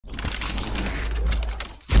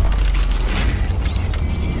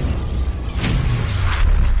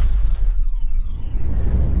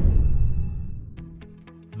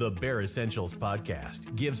The Bear Essentials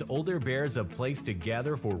podcast gives older bears a place to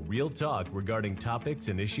gather for real talk regarding topics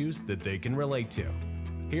and issues that they can relate to.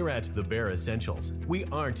 Here at The Bear Essentials, we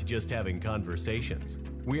aren't just having conversations.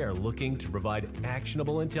 We are looking to provide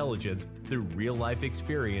actionable intelligence through real-life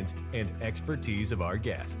experience and expertise of our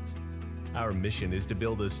guests. Our mission is to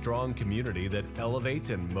build a strong community that elevates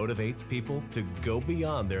and motivates people to go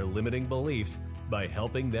beyond their limiting beliefs by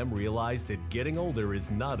helping them realize that getting older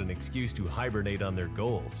is not an excuse to hibernate on their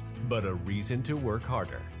goals, but a reason to work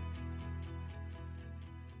harder.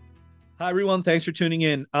 Hi, everyone. Thanks for tuning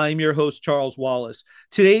in. I'm your host, Charles Wallace.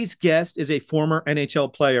 Today's guest is a former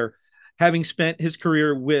NHL player, having spent his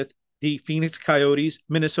career with the Phoenix Coyotes,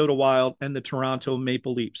 Minnesota Wild, and the Toronto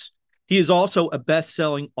Maple Leafs. He is also a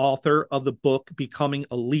best-selling author of the book Becoming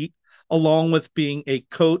Elite, along with being a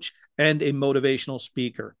coach and a motivational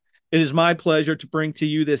speaker. It is my pleasure to bring to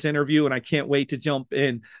you this interview, and I can't wait to jump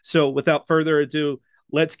in. So without further ado,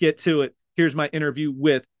 let's get to it. Here's my interview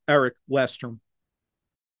with Erik Westrum.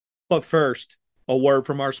 But first, a word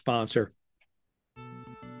from our sponsor.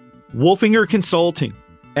 Wolfinger Consulting,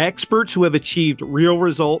 experts who have achieved real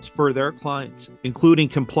results for their clients, including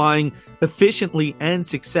complying efficiently and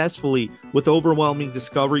successfully with overwhelming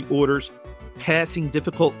discovery orders, passing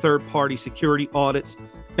difficult third-party security audits,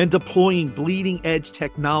 and deploying bleeding-edge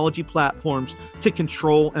technology platforms to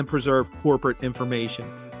control and preserve corporate information.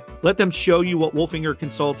 Let them show you what Wolfinger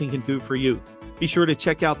Consulting can do for you. Be sure to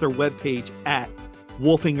check out their webpage at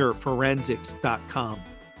wolfingerforensics.com.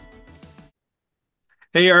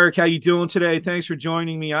 Hey, Erik, how you doing today? Thanks for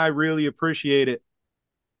joining me. I really appreciate it.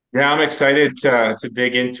 Yeah, I'm excited to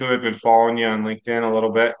dig into it. Been following you on LinkedIn a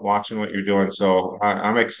little bit, watching what you're doing. So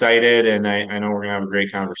I'm excited, and I know we're gonna have a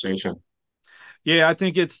great conversation. Yeah, I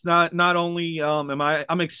think it's not only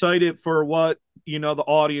I'm excited for what the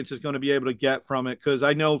audience is going to be able to get from it, because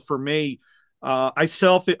I know for me, I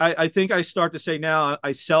think I start to say now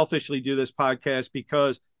I selfishly do this podcast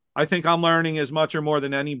because I think I'm learning as much or more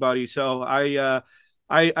than anybody. So I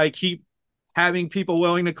keep having people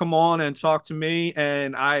willing to come on and talk to me,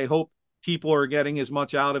 and I hope people are getting as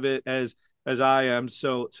much out of it as I am.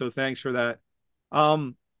 So thanks for that.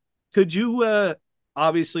 Could you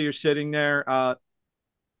obviously you're sitting there,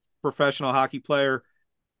 professional hockey player,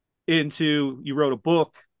 you wrote a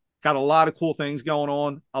book, got a lot of cool things going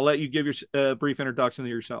on. I'll let you give your brief introduction to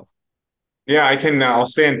yourself. Yeah, I can. I'll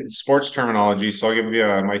stay in sports terminology, so I'll give you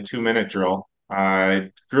my 2-minute drill.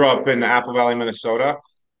 I grew up in Apple Valley, Minnesota.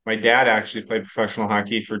 My dad actually played professional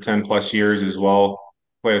hockey for 10 plus years as well,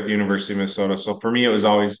 played at the University of Minnesota. So for me, it was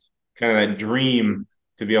always kind of that dream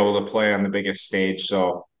to be able to play on the biggest stage.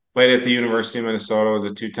 So played at the University of Minnesota, was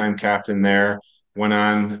a two-time captain there. Went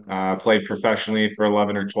on, played professionally for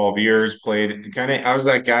 11 or 12 years. I was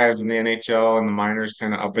that guy. I was in the NHL and the minors,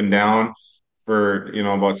 kind of up and down for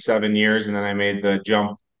about 7 years, and then I made the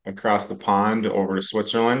jump across the pond over to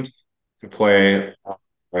Switzerland to play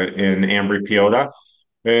in Ambri Piotta,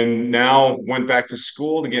 and now went back to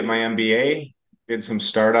school to get my MBA. Did some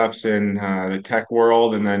startups in the tech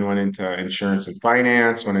world, and then went into insurance and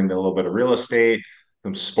finance. Went into a little bit of real estate,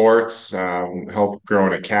 some sports, helped grow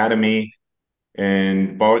an academy.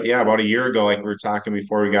 And about a year ago, like we were talking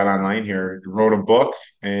before we got online here, wrote a book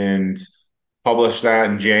and published that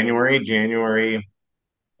in January,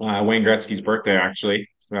 Wayne Gretzky's birthday, actually.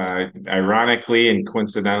 Ironically and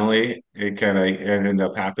coincidentally, it kind of ended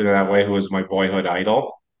up happening that way, who was my boyhood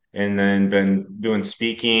idol. And then been doing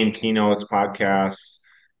speaking, keynotes, podcasts,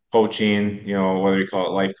 coaching, whether you call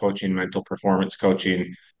it life coaching, mental performance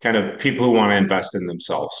coaching, kind of people who want to invest in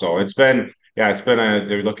themselves. So they're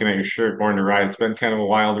looking at your shirt, Born to Ride. It's been kind of a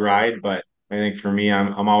wild ride, but I think for me,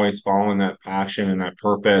 I'm always following that passion and that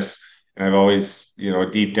purpose. And I've always,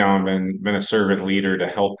 deep down been a servant leader to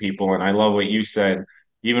help people. And I love what you said.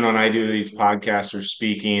 Even when I do these podcasts or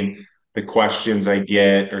speaking, the questions I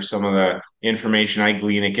get or some of the information I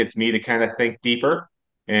glean, it gets me to kind of think deeper.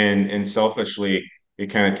 And selfishly, it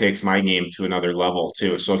kind of takes my game to another level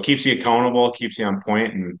too. So it keeps you accountable, keeps you on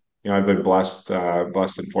point. And I've been blessed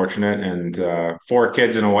and fortunate, and 4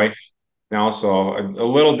 kids and a wife now, so a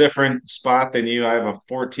little different spot than you. I have a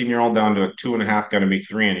 14-year-old down to a 2.5, going to be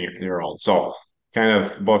 3-year-old. So kind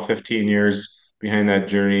of about 15 years behind that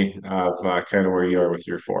journey of kind of where you are with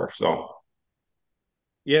your 4. So.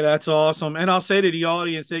 Yeah, that's awesome. And I'll say to the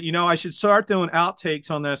audience that, I should start doing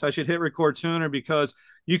outtakes on this. I should hit record sooner, because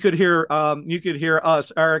you could hear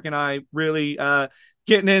us, Erik and I, really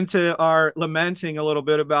getting into our lamenting a little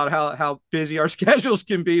bit about how busy our schedules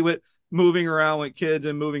can be with moving around with kids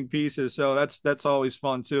and moving pieces. So that's always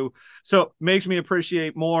fun too. So makes me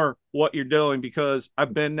appreciate more what you're doing, because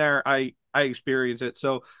I've been there. I I experience it.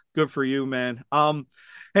 So good for you, man.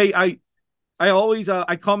 Hey, I always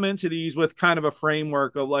I come into these with kind of a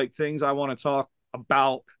framework of like things I want to talk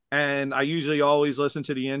about, and I usually always listen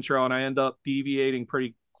to the intro, and I end up deviating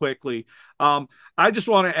pretty quickly. I just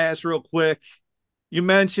want to ask real quick. You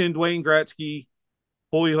mentioned Wayne Gretzky,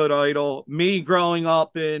 boyhood idol. Me growing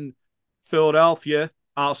up in Philadelphia,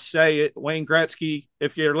 I'll say it. Wayne Gretzky,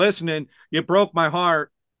 if you're listening, you broke my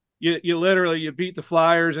heart. You literally you beat the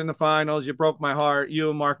Flyers in the finals. You broke my heart.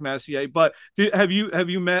 You and Mark Messier. But have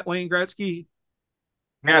you met Wayne Gretzky?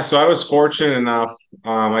 Yeah, so I was fortunate enough.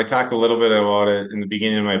 I talked a little bit about it in the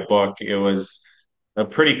beginning of my book. It was a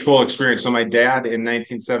pretty cool experience. So my dad in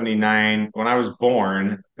 1979, when I was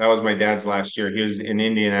born, that was my dad's last year. He was in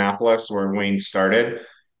Indianapolis where Wayne started.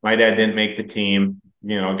 My dad didn't make the team.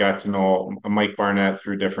 Got to know Mike Barnett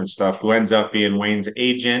through different stuff, who ends up being Wayne's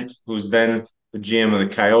agent, who's then the GM of the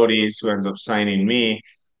Coyotes, who ends up signing me,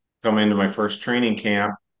 come into my first training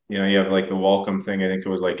camp. You have like the welcome thing. I think it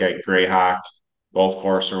was like at Greyhawk golf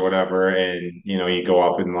course or whatever, and you go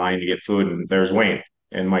up in line to get food, and there's Wayne.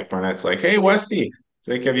 And Mike Barnett's like, "Hey, Westy." It's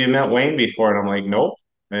like, "Have you met Wayne before?" And I'm like, "Nope."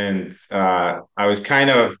 And I was kind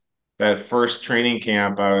of that first training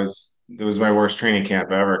camp. It was my worst training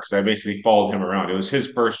camp ever because I basically followed him around. It was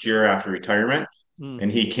his first year after retirement, Hmm.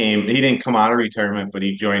 and he didn't come out of retirement, but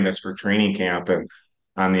he joined us for training camp. And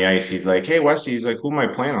on the ice, he's like, "Hey, Westy," he's like, "Who am I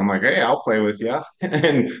playing?" I'm like, "Hey, I'll play with you."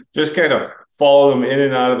 And just kind of follow him in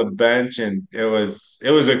and out of the bench. And it was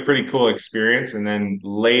a pretty cool experience. And then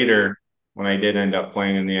later, when I did end up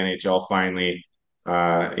playing in the NHL finally,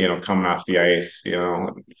 coming off the ice,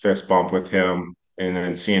 fist bump with him, and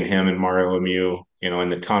then seeing him and Mario Lemieux, in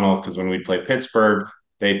the tunnel, because when we play Pittsburgh,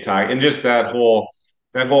 they'd tie, and just that whole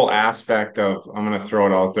aspect of, I'm going to throw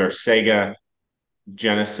it out there, Sega,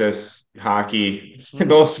 Genesis, hockey, Hmm.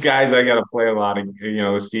 those guys I got to play a lot of,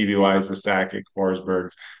 the Stevie Y's, the Sakic,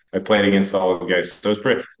 Forsbergs. I played against all those guys. So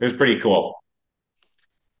it was pretty cool.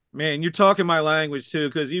 Man, you're talking my language too,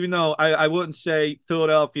 because even though I wouldn't say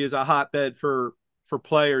Philadelphia is a hotbed for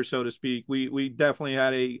players, so to speak, we definitely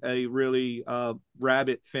had a really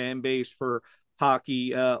rabid fan base for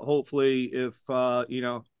hockey. Hopefully, if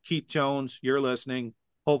Keith Jones, you're listening,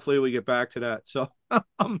 hopefully we get back to that. So,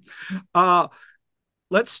 um, uh,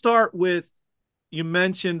 let's start with you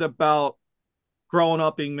mentioned about growing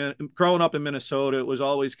up in Minnesota. It was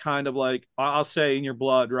always kind of like I'll say in your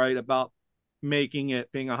blood, right? About making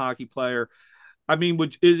it, being a hockey player. I mean,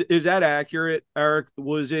 is that accurate, Erik?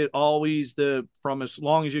 Was it always from as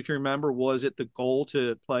long as you can remember, was it the goal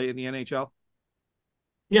to play in the NHL?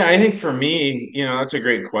 Yeah, I think for me, that's a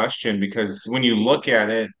great question because when you look at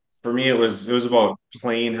it, for me, it was about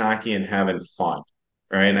playing hockey and having fun,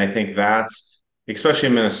 right? And I think that's especially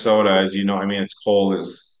in Minnesota, as you know, I mean, it's cold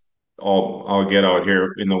as all get out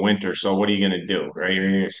here in the winter. So what are you going to do, right? You're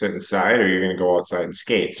going to sit inside or you're going to go outside and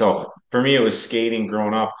skate. So for me, it was skating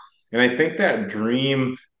growing up, and I think that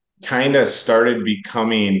dream kind of started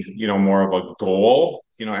becoming, more of a goal.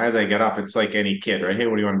 As I get up, it's like any kid, right? Hey,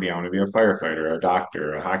 what do you want to be? I want to be a firefighter, a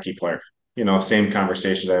doctor, a hockey player. Same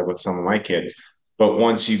conversations I have with some of my kids. But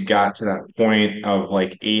once you got to that point of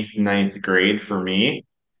like eighth, ninth grade for me,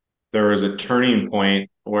 there was a turning point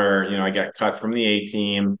where, I got cut from the A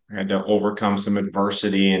team, had to overcome some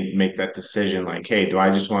adversity and make that decision like, hey, do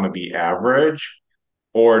I just want to be average?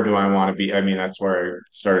 Or do I want to be, I mean, that's where I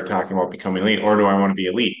started talking about becoming elite, or do I want to be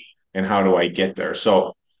elite? And how do I get there?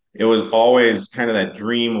 So it was always kind of that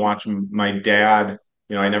dream watching my dad.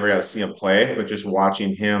 I never got to see him play, but just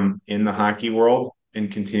watching him in the hockey world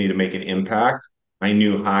and continue to make an impact. I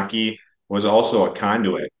knew hockey was also a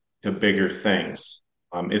conduit to bigger things.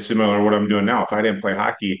 It's similar to what I'm doing now. If I didn't play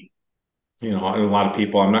hockey, a lot of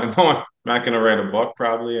people, I'm not, I'm not going to write a book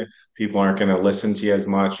probably. People aren't going to listen to you as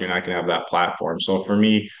much. You're not going to have that platform. So for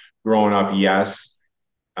me, growing up, yes,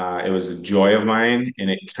 it was a joy of mine, and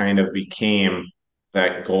it kind of became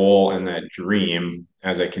that goal and that dream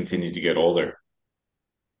as I continued to get older.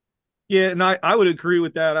 Yeah, and I would agree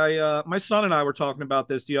with that. My son and I were talking about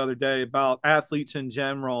this the other day about athletes in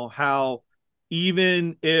general, how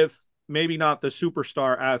even if maybe not the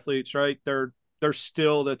superstar athletes, right? They're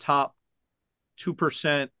still the top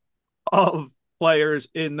 2% of players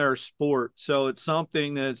in their sport. So it's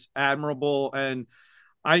something that's admirable. And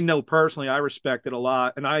I know personally, I respect it a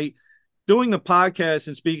lot. And doing the podcast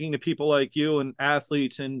and speaking to people like you and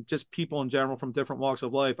athletes and just people in general from different walks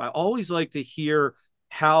of life, I always like to hear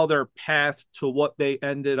how their path to what they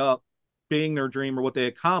ended up being their dream or what they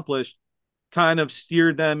accomplished kind of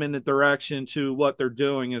steered them in the direction to what they're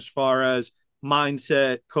doing as far as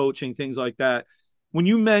mindset, coaching, things like that. When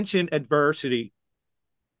you mention adversity,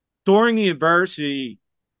 during the adversity,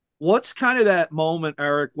 what's kind of that moment,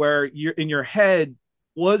 Eric, where you're in your head,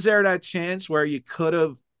 was there that chance where you could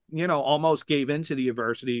have, almost gave into the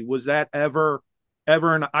adversity? Was that ever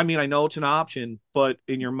I mean, I know it's an option, but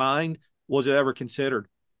in your mind, was it ever considered?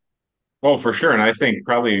 Well, for sure. And I think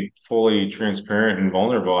probably fully transparent and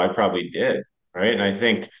vulnerable, I probably did. Right. And I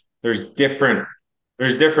think there's different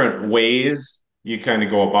there's different ways you kind of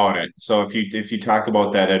go about it. So if you talk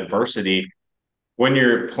about that adversity, when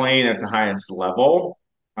you're playing at the highest level,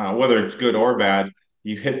 whether it's good or bad,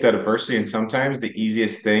 you hit that adversity, and sometimes the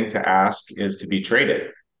easiest thing to ask is to be traded,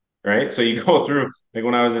 right? So you go through, like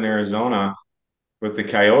when I was in Arizona with the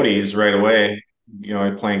Coyotes right away,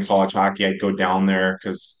 playing college hockey, I'd go down there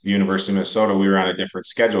because the University of Minnesota, we were on a different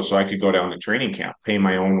schedule. So I could go down to training camp, pay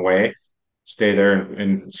my own way, stay there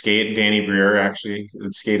and skate. Danny Briere actually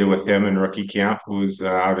had skated with him in rookie camp, who's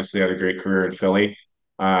obviously had a great career in Philly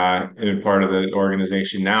and part of the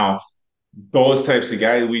organization now. Those types of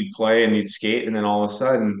guys, we'd play and you'd skate, and then all of a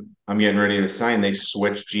sudden, I'm getting ready to sign. They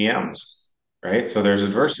switch GMs, right? So there's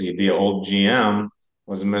adversity. The old GM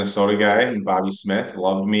was a Minnesota guy, and Bobby Smith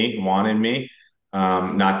loved me, wanted me.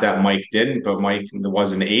 Not that Mike didn't, but Mike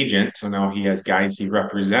was an agent, so now he has guys he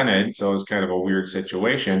represented. So it was kind of a weird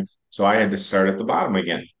situation. So I had to start at the bottom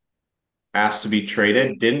again. Asked to be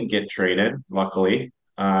traded, didn't get traded, luckily.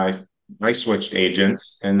 I switched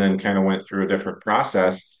agents and then kind of went through a different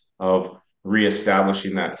process of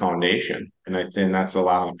reestablishing that foundation. And I think that's a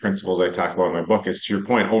lot of the principles I talk about in my book is, to your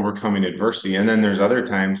point, overcoming adversity. And then there's other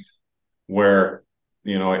times where,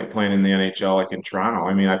 playing in the NHL, like in Toronto,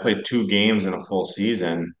 I mean, I played 2 games in a full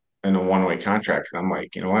season in a one-way contract. And I'm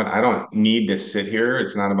like, you know what? I don't need to sit here.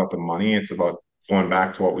 It's not about the money. It's about going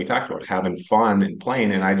back to what we talked about, having fun and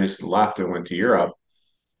playing. And I just left and went to Europe,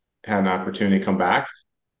 had an opportunity to come back,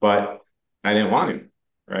 but I didn't want to.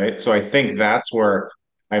 Right. So I think that's where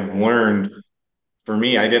I've learned. For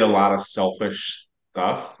me, I did a lot of selfish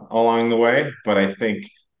stuff along the way, but I think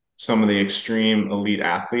some of the extreme elite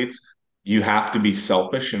athletes, you have to be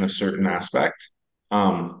selfish in a certain aspect.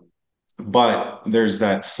 Um, but there's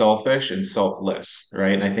that selfish and selfless,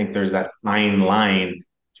 right? And I think there's that fine line,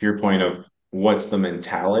 to your point, of what's the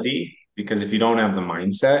mentality? Because if you don't have the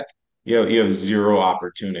mindset, you have zero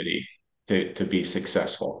opportunity to be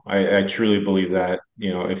successful. I truly believe that,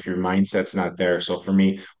 if your mindset's not there. So for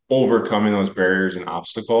me, overcoming those barriers and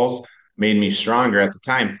obstacles made me stronger at the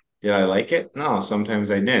time. Did I like it? No,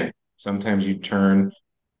 sometimes I didn't. Sometimes you turn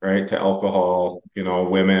right, to alcohol,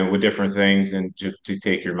 women with different things, and to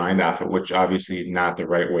take your mind off it, which obviously is not the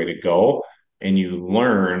right way to go. And you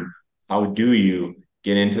learn, how do you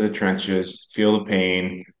get into the trenches, feel the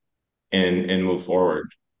pain, and move forward.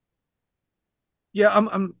 Yeah,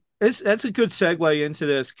 that's a good segue into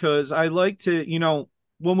this because I like to,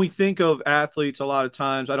 when we think of athletes, a lot of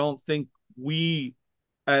times I don't think we,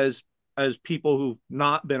 as people who've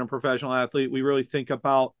not been a professional athlete, we really think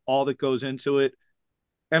about all that goes into it.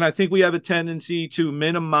 And I think we have a tendency to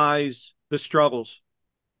minimize the struggles.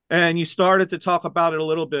 And you started to talk about it a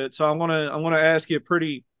little bit, so I'm gonna ask you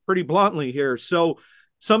pretty bluntly here. So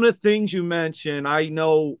some of the things you mentioned, I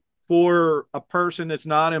know for a person that's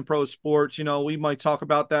not in pro sports, we might talk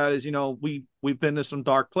about that as, we've been to some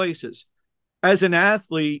dark places. As an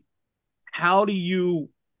athlete, how do you,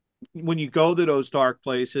 when you go to those dark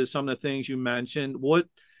places, some of the things you mentioned,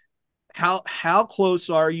 how close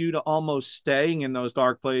are you to almost staying in those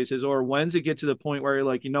dark places, or when's it get to the point where you're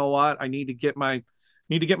like, you know what, I need to get my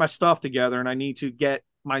stuff together and I need to get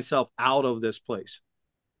myself out of this place?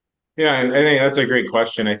 Yeah, and I think that's a great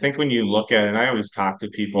question. I think when you look at it, and I always talk to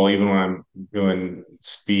people, even when I'm doing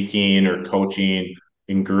speaking or coaching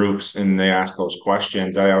in groups, and they ask those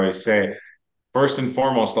questions, I always say, first and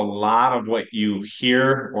foremost, a lot of what you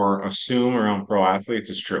hear or assume around pro athletes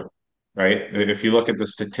is true, right? If you look at the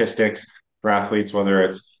statistics for athletes, whether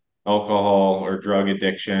it's alcohol or drug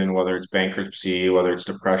addiction, whether it's bankruptcy, whether it's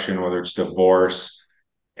depression, whether it's divorce,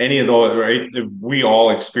 any of those, right? We all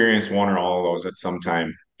experience one or all of those at some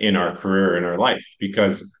time in our career, in our life,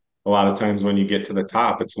 because a lot of times when you get to the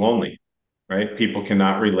top, it's lonely, right? People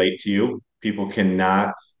cannot relate to you. People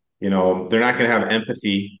cannot, they're not going to have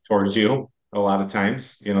empathy towards you a lot of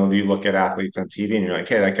times. You look at athletes on TV and you're like,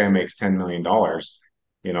 hey, that guy makes $10 million,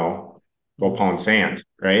 you know, go pound sand,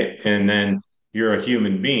 right? And then you're a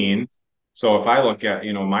human being. So if I look at,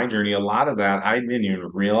 my journey, a lot of that, I didn't even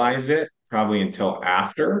realize it probably until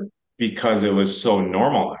after, because it was so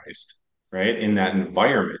normalized, right? In that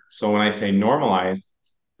environment. So when I say normalized,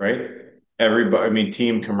 right? Everybody, I mean,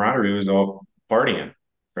 team camaraderie was all partying,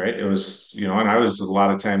 right? It was, and I was a lot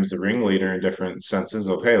of times the ringleader in different senses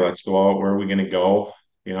of, hey, let's go out. Where are we going to go?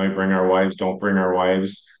 You bring our wives, don't bring our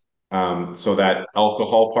wives. So that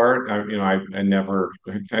alcohol part, I never,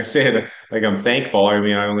 I say it like I'm thankful. I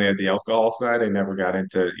mean, I only had the alcohol side. I never got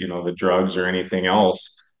into, the drugs or anything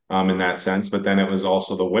else, in that sense. But then it was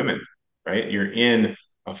also the women, right? You're in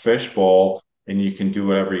a fishbowl and you can do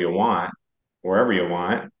whatever you want, wherever you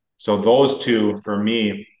want. So those two, for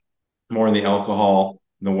me, more in the alcohol,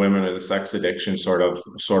 the women or the sex addiction sort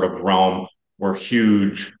of realm were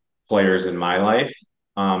huge players in my life.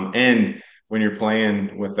 And when you're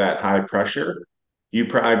playing with that high pressure,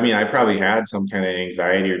 I probably had some kind of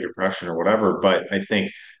anxiety or depression or whatever, but I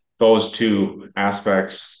think those two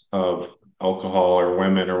aspects of alcohol or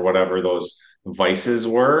women or whatever those vices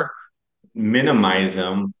were, minimize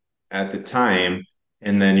them at the time,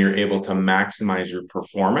 and then you're able to maximize your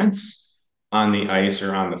performance on the ice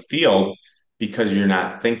or on the field because you're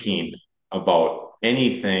not thinking about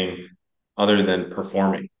anything other than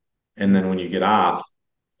performing. And then when you get off,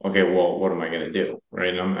 okay, well, what am I going to do?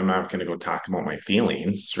 Right. I'm not going to go talk about my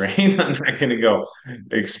feelings, right? I'm not going to go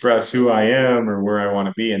express who I am or where I want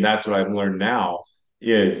to be. And that's what I've learned now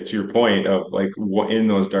is to your point of like in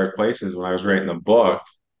those dark places when I was writing the book.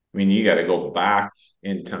 I mean, you got to go back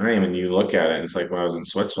in time and you look at it. And it's like when I was in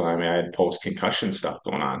Switzerland, I mean, I had post concussion stuff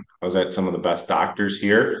going on. I was at some of the best doctors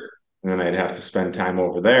here, and then I'd have to spend time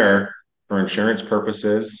over there for insurance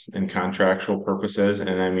purposes and contractual purposes. And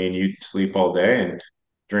I mean, you'd sleep all day and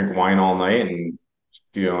drink wine all night and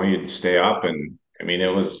you'd stay up and I mean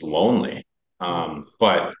it was lonely.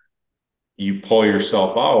 But you pull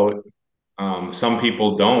yourself out. Some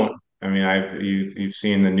people don't. I mean, you've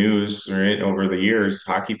seen the news, right, over the years,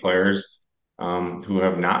 hockey players who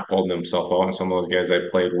have not pulled themselves out, and some of those guys I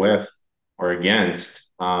played with or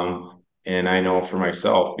against. And I know for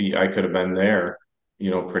myself, I could have been there,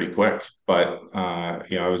 pretty quick. But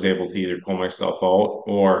I was able to either pull myself out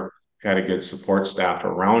or had a good support staff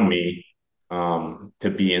around me to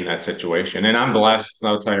be in that situation. And I'm blessed.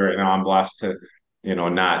 I'll tell you right now, I'm blessed to,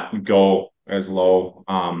 not go as low,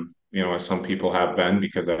 as some people have been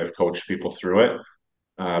because I've coached people through it.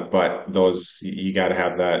 But those you got to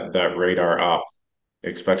have that radar up,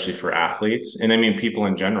 especially for athletes, and I mean people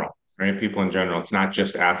in general, right? People in general. It's not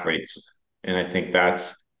just athletes, and I think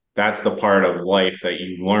that's the part of life that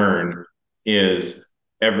you learn is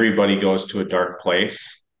everybody goes to a dark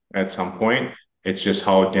place at some point. It's just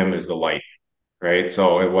how dim is the light, right?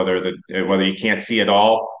 So whether you can't see it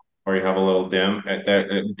all or you have a little dim,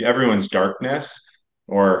 that everyone's darkness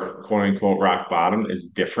or quote unquote rock bottom is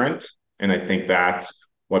different, and I think that's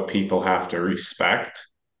what people have to respect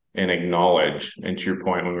and acknowledge. And to your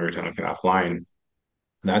point when we were talking offline,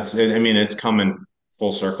 that's it. I mean, it's coming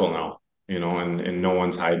full circle now, and no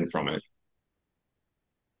one's hiding from it.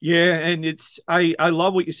 Yeah, and I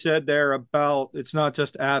love what you said there about it's not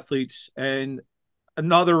just athletes. And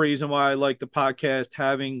another reason why I like the podcast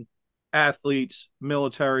having athletes,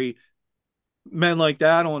 military men like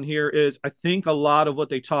that on here is I think a lot of what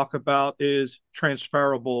they talk about is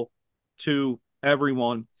transferable to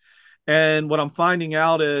everyone. And what I'm finding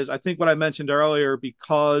out is I think what I mentioned earlier,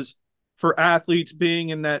 because for athletes being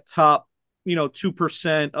in that top,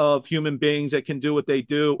 2% of human beings that can do what they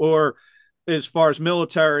do, or as far as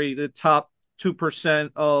military, the top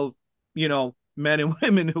 2% of, men and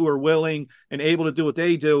women who are willing and able to do what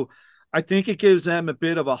they do, I think it gives them a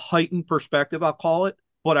bit of a heightened perspective, I'll call it.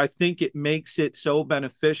 But I think it makes it so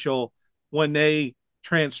beneficial when they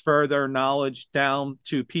transfer their knowledge down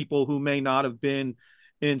to people who may not have been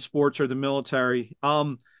in sports or the military.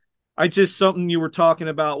 I just something you were talking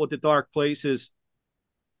about with the dark places.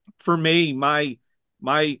 For me, my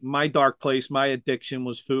dark place, my addiction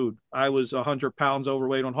was food. I was 100 pounds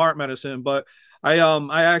overweight on heart medicine, but I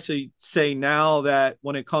actually say now that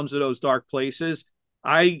when it comes to those dark places,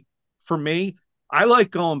 for me, I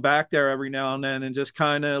like going back there every now and then and just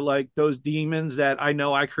kind of like those demons that I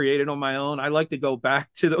know I created on my own. I like to go back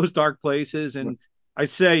to those dark places and I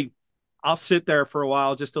say I'll sit there for a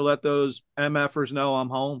while just to let those MFers know I'm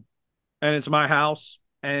home and it's my house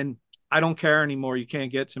and I don't care anymore. You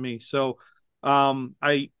can't get to me. So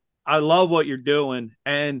I love what you're doing.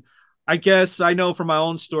 And I guess I know from my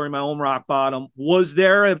own story, my own rock bottom,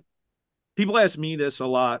 people ask me this a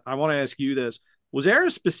lot. I want to ask you this. Was there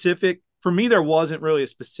a specific, for me, there wasn't really a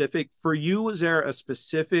specific, for you, was there a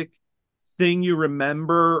specific thing you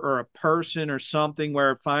remember or a person or something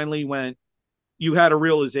where it finally went, you had a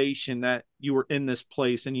realization that you were in this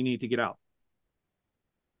place and you need to get out?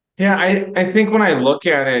 Yeah, I think when I look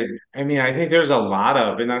at it, I mean, I think there's a lot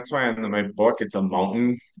of, and that's why in my book it's a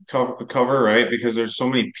mountain cover, right? Because there's so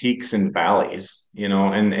many peaks and valleys,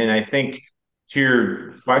 and I think to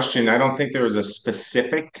your question, I don't think there was a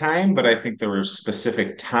specific time, but I think there were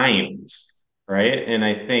specific times, right? And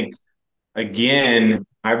I think, again,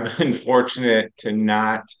 I've been fortunate to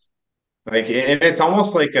not like, and it's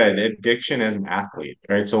almost like an addiction as an athlete,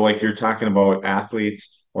 right? So, like you're talking about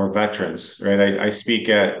athletes or veterans, right? I speak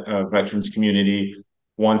at a veterans community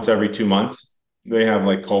once every 2 months. They have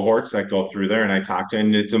like cohorts that go through there, and I talk to,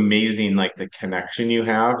 and it's amazing, like the connection you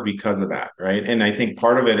have because of that, right? And I think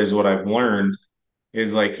part of it is what I've learned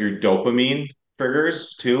is like your dopamine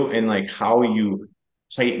triggers too, and like how you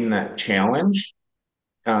heighten that challenge.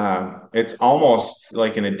 It's almost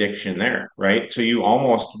like an addiction there, right? So you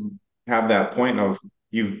almost have that point of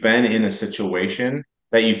you've been in a situation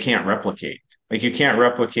that you can't replicate. Like you can't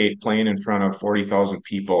replicate playing in front of 40,000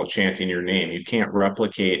 people chanting your name. You can't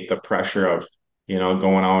replicate the pressure of,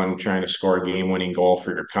 going out and trying to score a game-winning goal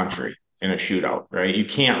for your country in a shootout, right? You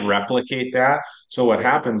can't replicate that. So what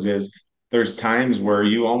happens is there's times where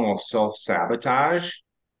you almost self-sabotage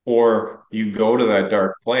or you go to that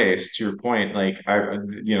dark place to your point like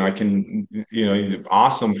I can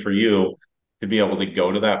awesome for you to be able to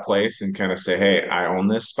go to that place and kind of say, hey, I own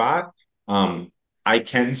this spot. I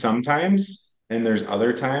can sometimes, and there's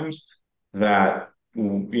other times that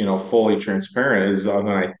fully transparent is when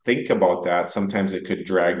I think about that, sometimes it could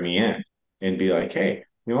drag me in and be like, hey,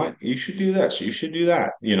 you know what, you should do this, you should do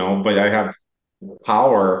that, but I have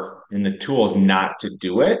power and the tools not to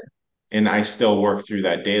do it. And I still work through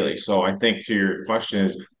that daily. So I think to your question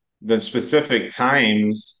is the specific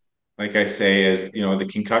times, like I say, is, the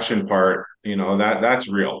concussion part, that's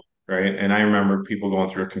real. Right. And I remember people going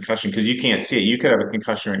through a concussion because you can't see it. You could have a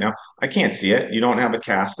concussion right now. I can't see it. You don't have a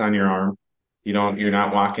cast on your arm. You're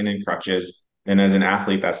not walking in crutches. And as an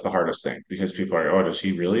athlete, that's the hardest thing because people are, oh, does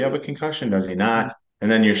he really have a concussion? Does he not?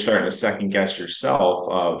 And then you're starting to second guess yourself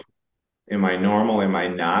of, am I normal? Am I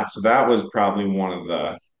not? So that was probably one of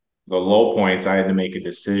the low points. I had to make a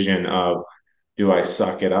decision of, do I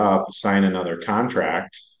suck it up, sign another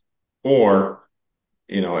contract, or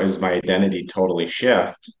is my identity totally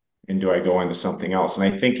shift and do I go into something else?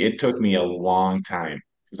 And I think it took me a long time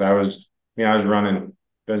because I was running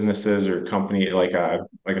businesses or company like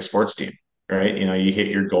a sports team, right? You hit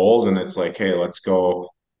your goals and it's like, hey, let's go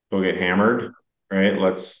get hammered, right?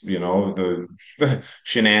 Let's, the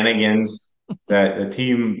shenanigans that the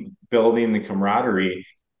team building the camaraderie,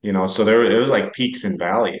 so it was like peaks and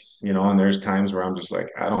valleys, and there's times where I'm just like,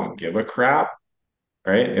 I don't give a crap,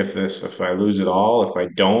 right? If I lose it all, if I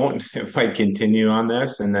don't, if I continue on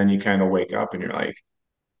this, and then you kind of wake up and you're like,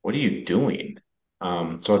 what are you doing?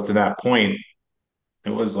 So to that point, it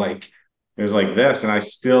was like this, and I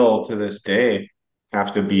still to this day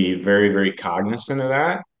have to be very, very cognizant of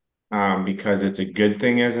that, because it's a good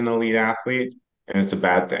thing as an elite athlete, and it's a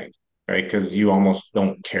bad thing, right? Because you almost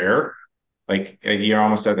don't care. Like you're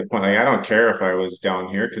almost at the point like I don't care if I was down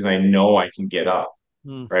here because I know I can get up,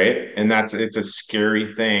 Mm. right? And it's a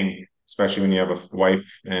scary thing, especially when you have a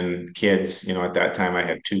wife and kids. At that time I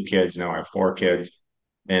had two kids, now I have four kids.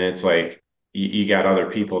 And it's like you got other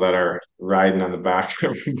people that are riding on the back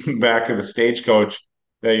of the stagecoach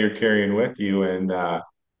that you're carrying with you. And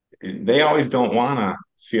they always don't want to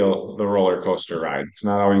feel the roller coaster ride. It's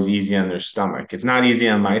not always easy on their stomach. It's not easy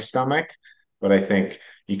on my stomach, but I think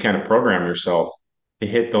you kind of program yourself to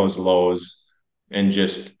hit those lows and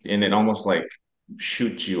it almost like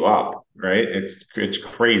shoots you up, right? It's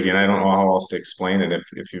crazy. And I don't know how else to explain it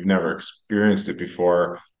if you've never experienced it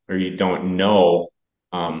before or you don't know.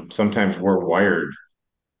 Sometimes we're wired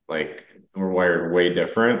way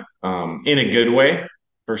different, in a good way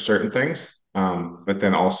for certain things, but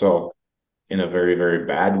then also in a very, very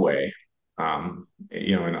bad way,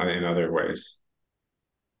 in other ways.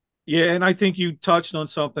 Yeah, and I think you touched on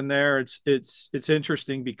something there. It's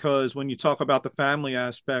interesting because when you talk about the family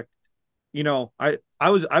aspect,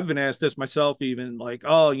 I've been asked this myself even like,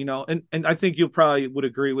 oh, and I think you probably would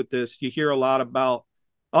agree with this. You hear a lot about,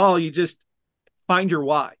 oh, you just find your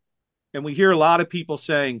why. And we hear a lot of people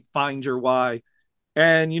saying find your why.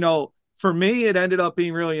 And for me it ended up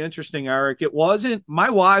being really interesting, Eric. It wasn't my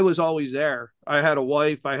why was always there. I had a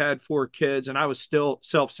wife, I had four kids, and I was still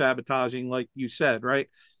self-sabotaging like you said, right?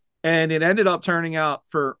 And it ended up turning out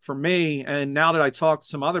for me, and now that I talked to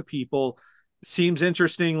some other people, it seems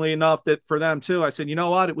interestingly enough that for them too, I said, you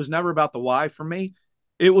know what, it was never about the why for me,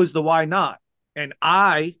 it was the why not. And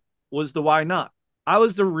I was the why not. I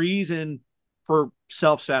was the reason for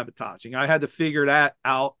self-sabotaging. I had to figure that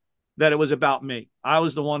out, that it was about me. I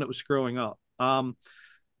was the one that was screwing up.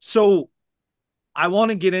 So I want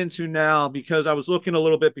to get into now, because I was looking a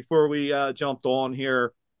little bit before we jumped on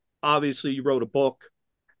here. Obviously you wrote a book,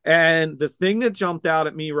 and the thing that jumped out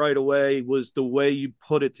at me right away was the way you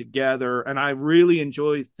put it together. And I really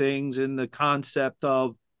enjoy things in the concept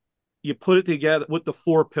of you put it together with the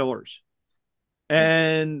four pillars.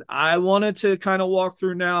 And I wanted to kind of walk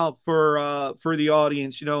through now for the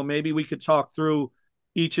audience, maybe we could talk through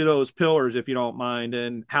each of those pillars if you don't mind,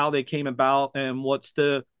 and how they came about and what's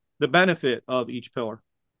the benefit of each pillar.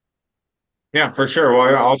 Yeah, for sure.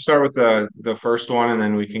 Well, I'll start with the first one, and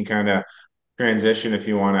then we can kind of transition if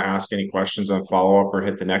you want to ask any questions on follow up or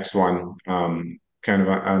hit the next one, kind of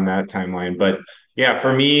on that timeline. But yeah,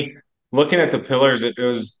 for me, looking at the pillars,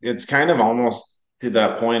 it's kind of almost to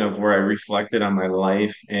that point of where I reflected on my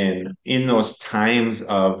life, and in those times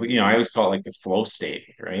of, I always call it like the flow state,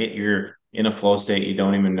 right? You're in a flow state, you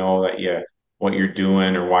don't even know that you what you're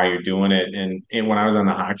doing or why you're doing it. And when I was on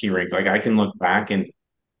the hockey rink, like I can look back and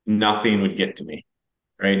nothing would get to me,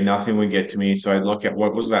 right? Nothing would get to me. So I'd look at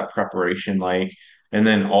what was that preparation like. And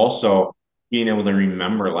then also being able to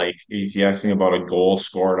remember, like if you ask me about a goal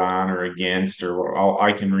scored on or against, or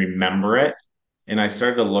I can remember it. And I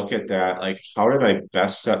started to look at that, like, how did I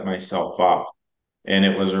best set myself up? And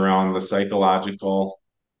it was around the psychological,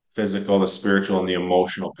 physical, the spiritual, and the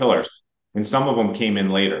emotional pillars. And some of them came in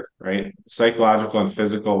later, right? Psychological and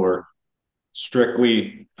physical were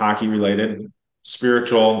strictly hockey related.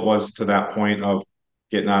 Spiritual was to that point of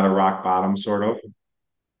getting out of rock bottom, sort of.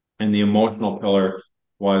 And the emotional pillar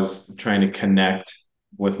was trying to connect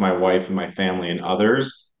with my wife and my family and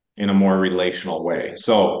others in a more relational way.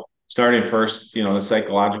 So, starting first, the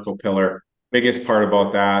psychological pillar, biggest part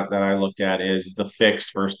about that I looked at is the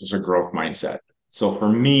fixed versus a growth mindset. So, for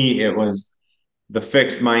me, it was the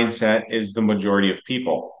fixed mindset is the majority of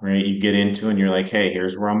people, right? You get into and you're like, hey,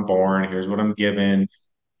 here's where I'm born, here's what I'm given,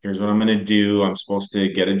 here's what I'm going to do. I'm supposed to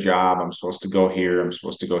get a job. I'm supposed to go here. I'm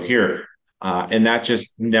supposed to go here. And that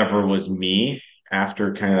just never was me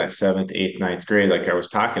after kind of that seventh, eighth, ninth grade, like I was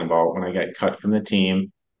talking about when I got cut from the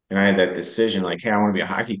team and I had that decision like, hey, I want to be a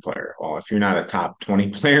hockey player. Well, if you're not a top 20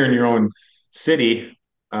 player in your own city,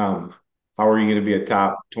 how are you going to be a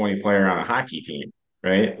top 20 player on a hockey team,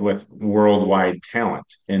 right? With worldwide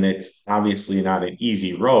talent. And it's obviously not an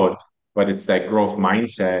easy road, but it's that growth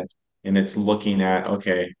mindset and it's looking at,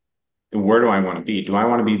 okay, where do I want to be? Do I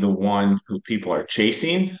want to be the one who people are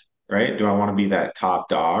chasing, right? Do I want to be that top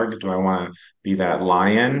dog? Do I want to be that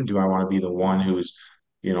lion? Do I want to be the one who's,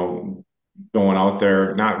 you know, going out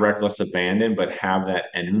there, not reckless abandon, but have that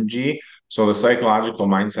energy? So the psychological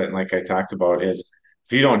mindset, like I talked about, is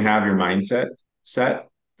if you don't have your mindset set,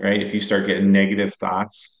 right? If you start getting negative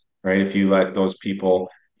thoughts, right? If you let those people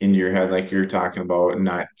into your head, like you're talking about, and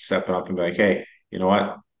not stepping up and be like, hey, you know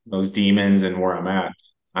what? Those demons and where I'm at,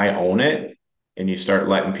 I own it. And you start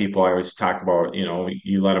letting people, I always talk about,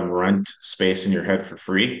 you let them rent space in your head for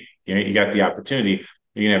free. You got the opportunity.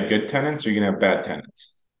 You're going to have good tenants or you're going to have bad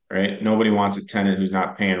tenants, right? Nobody wants a tenant who's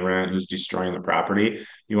not paying rent, who's destroying the property.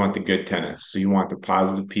 You want the good tenants. So you want the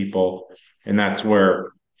positive people. And that's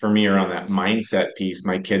where, for me, around that mindset piece,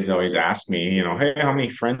 my kids always ask me, hey, how many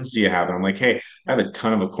friends do you have? And I'm like, hey, I have a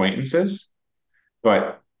ton of acquaintances,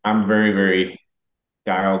 but I'm very, very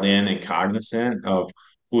dialed in and cognizant of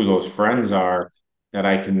who those friends are that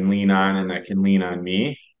I can lean on and that can lean on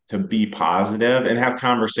me to be positive and have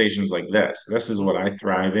conversations like this. This is what I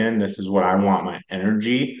thrive in. This is what I want my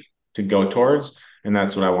energy to go towards. And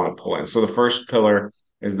that's what I want to pull in. So the first pillar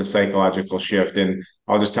is the psychological shift. And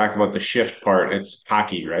I'll just talk about the shift part. It's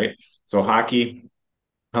hockey, right? So hockey,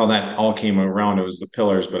 how that all came around, it was the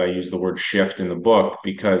pillars, but I use the word shift in the book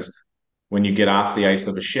because when you get off the ice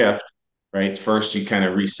of a shift, right, first you kind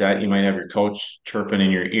of reset. You might have your coach chirping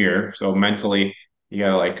in your ear. So mentally, you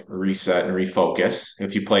got to like reset and refocus.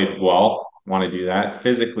 If you played well, want to do that.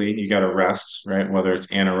 Physically, you got to rest, right? Whether it's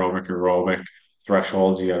anaerobic, aerobic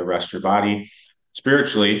thresholds, you got to rest your body.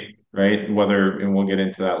 Spiritually, right? Whether, and we'll get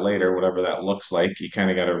into that later, whatever that looks like, you kind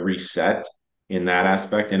of got to reset in that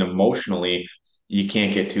aspect. And emotionally, you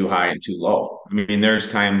can't get too high and too low. I mean, there's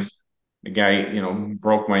times the guy,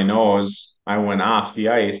 broke my nose. I went off the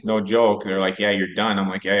ice, no joke. They're like, yeah, you're done. I'm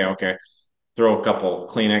like, yeah, okay. Throw a couple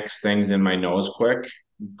Kleenex things in my nose quick,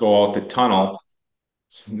 go out the tunnel.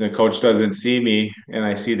 The coach doesn't see me, and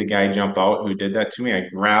I see the guy jump out who did that to me. I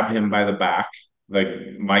grab him by the back, like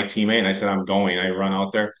my teammate, and I said, I'm going. I run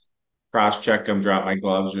out there, cross check him, drop my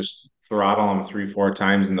gloves, just throttle him 3, 4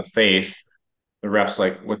 times in the face. The ref's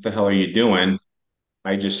like, what the hell are you doing?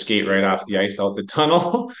 I just skate right off the ice out the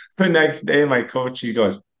tunnel. The next day, my coach, he's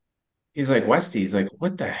like, Westy, he's like,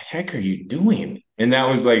 what the heck are you doing? And that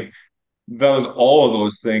was all of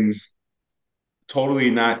those things totally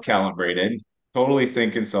not calibrated, totally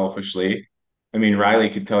thinking selfishly. I mean, Riley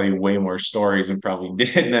could tell you way more stories and probably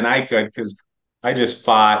did than I could because I just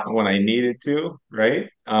fought when I needed to, right?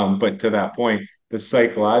 But to that point, the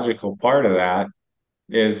psychological part of that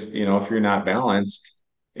is, if you're not balanced,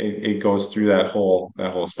 it goes through that whole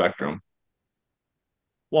spectrum.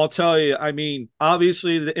 Well, I'll tell you, I mean,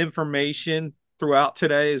 obviously the information throughout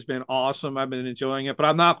today has been awesome. I've been enjoying it, but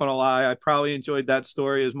I'm not going to lie. I probably enjoyed that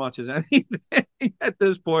story as much as anything at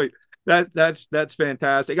this point. That's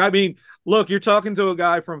fantastic. I mean, look, you're talking to a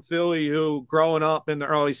guy from Philly who growing up in the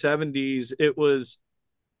early 70s, it was,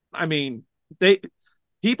 I mean, they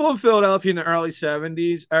people in Philadelphia in the early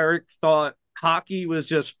 70s, Eric, thought hockey was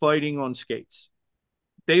just fighting on skates.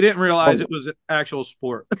 They didn't realize it was an actual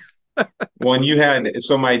sport. When you had,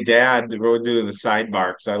 so my dad would do the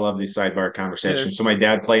sidebar because I love these sidebar Yeah. conversations. So my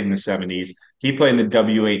dad played in the 70s. He played in the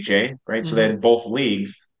WHA, right? So they Mm-hmm. had both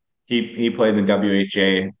leagues. He played in the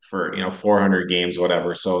WHA for 400 games,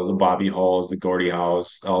 whatever. So the Bobby Halls, the Gordie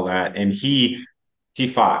Howes, all that, and he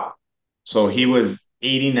fought. So he was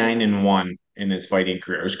 89-1 in his fighting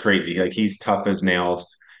career. It was crazy. Like he's tough as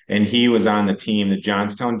nails. And he was on the team, the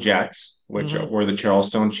Johnstown Jets, which Mm-hmm. were the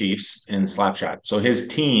Charleston Chiefs in Slapshot. So his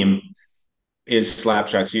team is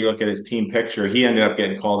Slapshot. So you look at his team picture, he ended up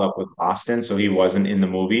getting called up with Boston, so he wasn't in the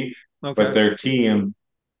movie, but Okay. their team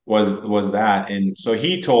was that. And so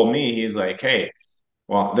he told me, he's like, hey,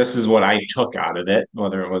 well, this is what I took out of it,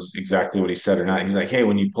 whether it was exactly what he said or not. He's like, hey,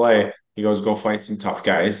 when you play, he goes, go fight some tough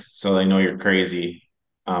guys so they know you're crazy.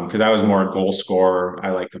 Because I was more a goal scorer.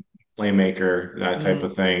 I like the playmaker, that type Mm-hmm.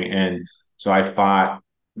 of thing. And so I fought,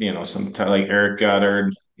 like Eric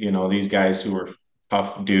Goddard, these guys who were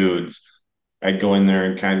tough dudes. I'd go in there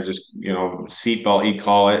and kind of just, seatbelt, you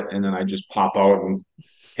call it, and then I just pop out and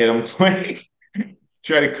hit them quick.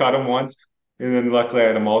 Try to cut him once, and then luckily I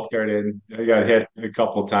had a mouth guard in. I got hit a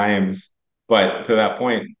couple times, but to that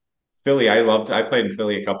point, Philly, I played in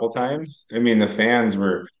Philly a couple times. I mean, the fans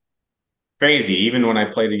were crazy, even when I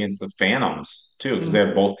played against the Phantoms too, because they Mm-hmm.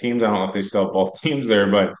 have both teams. I don't know if they still have both teams there,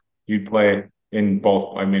 but you'd play in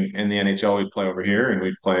both. I mean, in the NHL, we'd play over here, and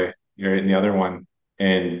we'd play in the other one,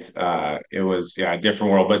 and it was a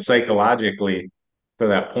different world. But psychologically, to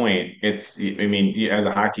that point, I mean, as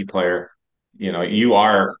a hockey player,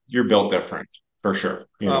 you're built different for sure.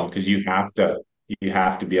 Oh, Because you have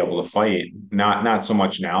to be able to fight. Not so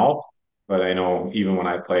much now, but I know even when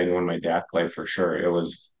I played, and when my dad played, for sure, it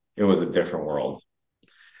was a different world.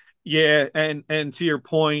 yeah, and to your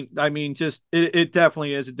point, I mean, just it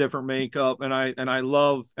definitely is a different makeup, and I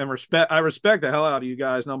love and respect the hell out of you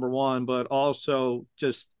guys, number one, but also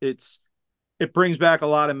just it brings back a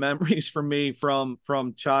lot of memories for me from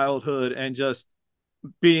childhood and just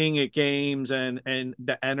being at games and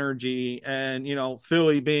the energy and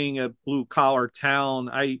Philly being a blue collar town.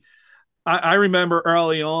 I remember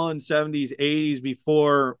early on 70s, 80s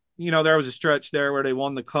before, there was a stretch there where they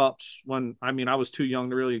won the cups when, I mean, I was too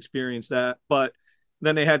young to really experience that. But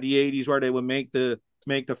then they had the 80s where they would make the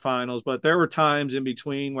finals. But there were times in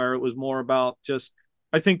between where it was more about just,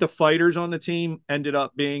 I think the fighters on the team ended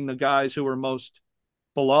up being the guys who were most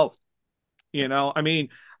beloved. I mean,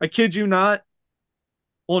 I kid you not,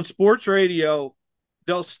 on sports radio,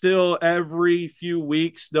 they'll still every few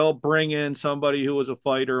weeks they'll bring in somebody who was a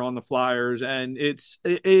fighter on the Flyers, and it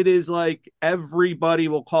is like everybody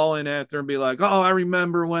will call in after and be like, "Oh, I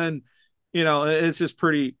remember when," it's just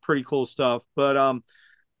pretty cool stuff. But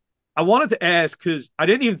I wanted to ask because I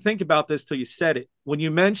didn't even think about this till you said it when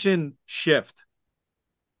you mentioned shift.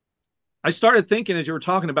 I started thinking as you were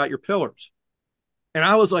talking about your pillars, and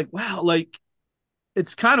I was like, "Wow, like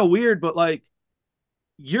it's kind of weird, but like."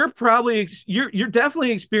 You're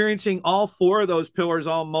definitely experiencing all four of those pillars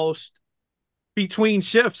almost between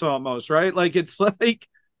shifts almost, right? Like it's like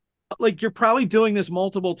you're probably doing this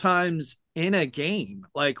multiple times in a game,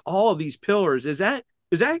 like all of these pillars. Is that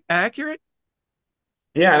accurate?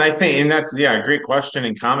 Yeah, and I think, and that's a great question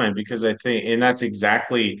and comment, because I think, and that's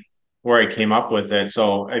exactly where I came up with it.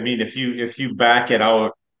 So, I mean, if you back it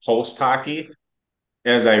out post hockey,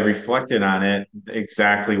 as I reflected on it,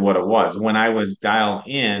 exactly what it was when I was dialed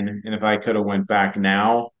in, and if I could have went back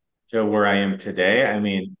now to where I am today, I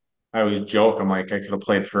mean, I always joke, I'm like, I could have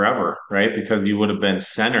played forever, right? Because you would have been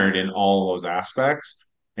centered in all those aspects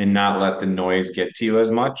and not let the noise get to you as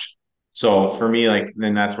much. So for me, like,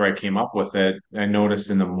 then that's where I came up with it. I noticed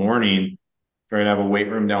in the morning, right, I have a weight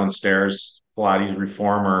room downstairs, Pilates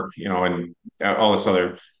reformer, and all this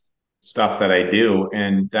other stuff that I do.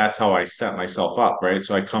 And that's how I set myself up, right?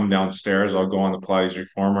 So I come downstairs, I'll go on the Pilates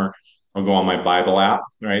Reformer, I'll go on my Bible app,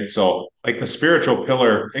 right? So, like the spiritual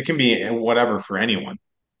pillar, it can be whatever for anyone,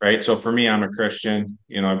 right? So for me, I'm a Christian,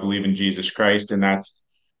 I believe in Jesus Christ, and that's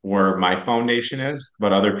where my foundation is.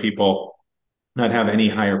 But other people that have any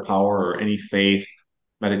higher power or any faith,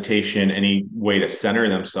 meditation, any way to center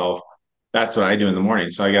themselves, that's what I do in the morning.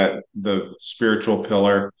 So I got the spiritual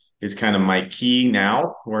pillar is kind of my key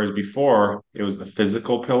now, whereas before it was the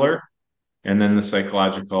physical pillar and then the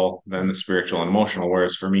psychological, then the spiritual and emotional.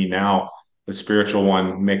 Whereas for me now, the spiritual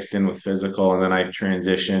one mixed in with physical, and then I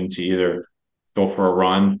transition to either go for a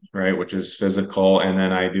run, right, which is physical, and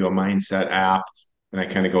then I do a mindset app and I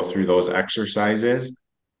kind of go through those exercises.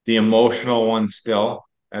 The emotional one still,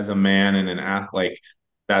 as a man and an athlete, like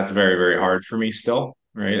that's very, very hard for me still,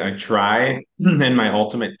 right? I try, and my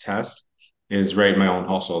ultimate test is right in my own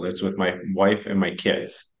household. It's with my wife and my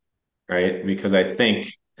kids, right? Because I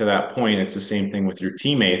think to that point, it's the same thing with your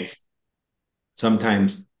teammates.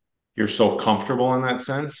 Sometimes you're so comfortable in that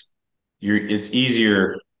sense, it's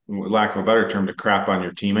easier, lack of a better term, to crap on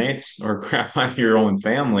your teammates or crap on your own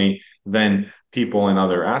family than people in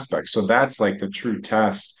other aspects. So that's like the true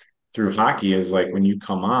test through hockey is like when you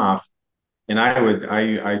come off, and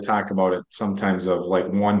I talk about it sometimes of like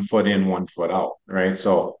 1 foot in, 1 foot out, right?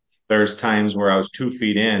 So there's times where I was 2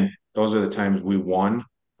 feet in. Those are the times we won.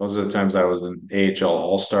 Those are the times I was an AHL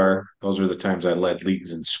All-Star. Those are the times I led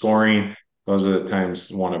leagues in scoring. Those are the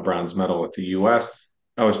times won a bronze medal with the US.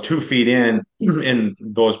 I was 2 feet in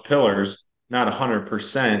those pillars, not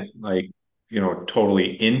 100% like,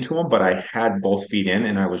 totally into them, but I had both feet in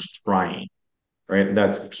and I was trying, right?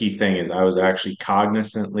 That's the key thing is I was actually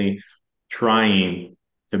cognizantly trying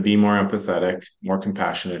to be more empathetic, more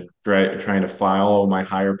compassionate, trying to follow my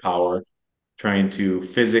higher power, trying to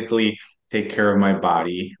physically take care of my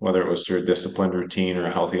body, whether it was through a disciplined routine or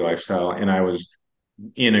a healthy lifestyle. And I was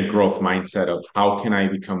in a growth mindset of how can I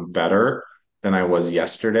become better than I was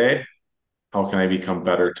yesterday? How can I become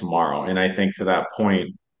better tomorrow? And I think to that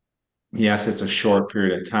point, yes, it's a short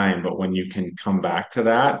period of time, but when you can come back to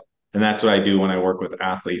that, and that's what I do when I work with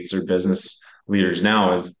athletes or business leaders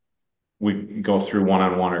now is we go through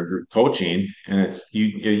one-on-one or group coaching and it's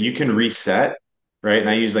you can reset, right? And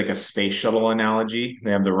I use like a space shuttle analogy.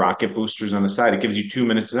 They have the rocket boosters on the side. It gives you 2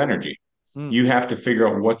 minutes of energy. Mm. You have to figure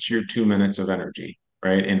out what's your 2 minutes of energy,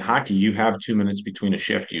 right? In hockey, you have 2 minutes between a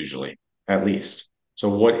shift usually, at least. So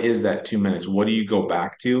what is that 2 minutes? What do you go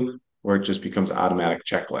back to where it just becomes automatic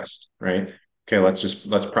checklist, right? Okay, let's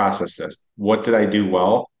process this. What did I do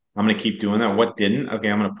well? I'm going to keep doing that. What didn't?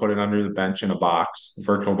 Okay, I'm going to put it under the bench in a box,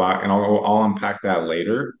 virtual box, and I'll unpack that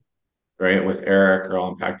later, right? With Erik, or I'll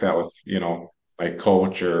unpack that with, my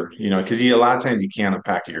coach, or, because a lot of times you can't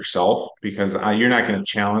unpack it yourself because you're not going to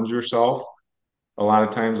challenge yourself a lot of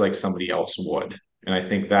times like somebody else would. And I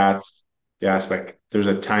think that's the aspect. There's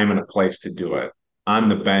a time and a place to do it. On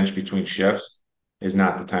the bench between shifts is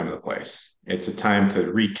not the time or the place. It's a time to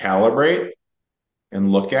recalibrate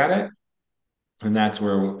and look at it. And that's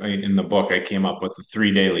where in the book I came up with the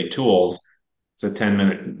 3 daily tools. It's a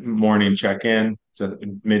 10-minute morning check-in, it's a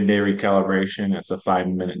midday recalibration, it's a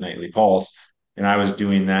 5-minute nightly pulse. And I was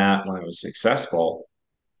doing that when I was successful.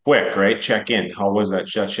 Quick, right? Check in. How was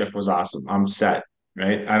that? That shift was awesome. I'm set,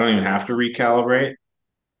 right? I don't even have to recalibrate.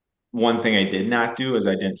 One thing I did not do is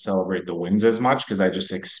I didn't celebrate the wins as much because I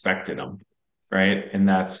just expected them, right? And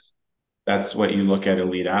that's what you look at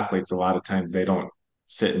elite athletes. A lot of times they don't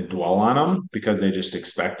sit and dwell on them because they just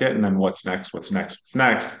expect it. And then what's next? What's next? What's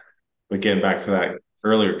next? But getting back to that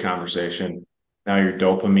earlier conversation, now your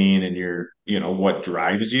dopamine and what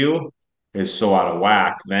drives you is so out of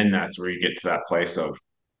whack. Then that's where you get to that place of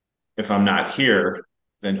if I'm not here,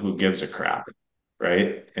 then who gives a crap?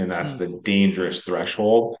 Right. And that's Mm. the dangerous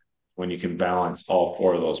threshold when you can balance all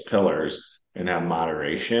four of those pillars and have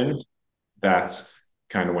moderation. That's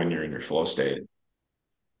kind of when you're in your flow state.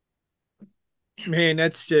 Man,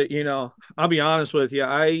 that's I'll be honest with you.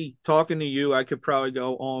 I talking to you, I could probably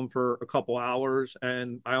go on for a couple hours,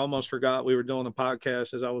 and I almost forgot we were doing a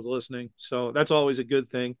podcast as I was listening. So that's always a good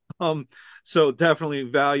thing. So definitely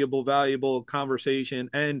valuable conversation.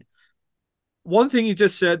 And one thing you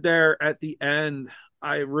just said there at the end,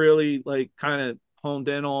 I really like kind of honed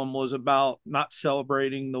in on was about not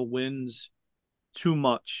celebrating the wins too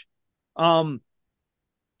much. Um,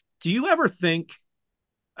 do you ever think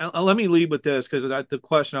let me lead with this because the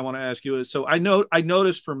question I want to ask you is so I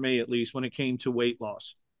noticed for me at least when it came to weight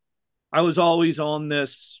loss, I was always on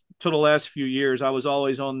this to the last few years. I was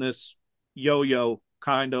always on this yo-yo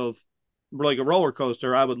kind of like a roller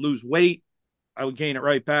coaster. I would lose weight, I would gain it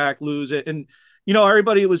right back, lose it, and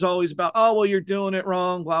everybody was always about, oh well, you're doing it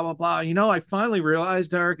wrong, blah blah blah. I finally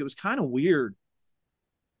realized, Erik, it was kind of weird.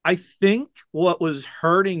 I think what was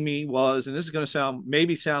hurting me was, and this is going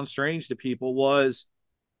to sound strange to people, was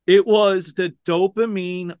it was the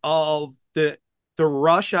dopamine of the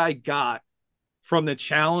rush I got from the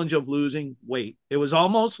challenge of losing weight. It was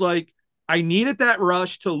almost like I needed that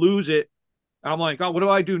rush to lose it I'm like, oh, what do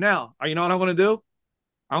I do now? You know what I want to do?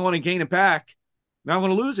 I want to gain it back. Now I'm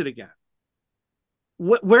going to lose it again.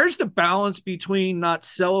 Where's the balance between not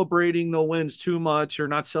celebrating the wins too much or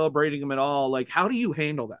not celebrating them at all? Like, how do you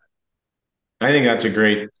handle that? I think that's a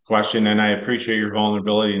great question, and I appreciate your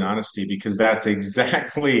vulnerability and honesty because that's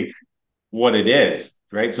exactly what it is,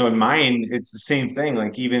 right? So in mine, it's the same thing.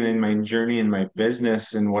 Like even in my journey in my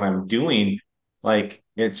business and what I'm doing, like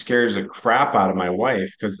it scares the crap out of my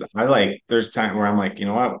wife because I like there's time where I'm like, you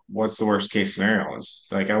know what? What's the worst case scenario? It's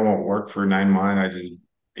like I won't work for 9 months. I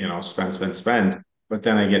just, spend, spend, spend. But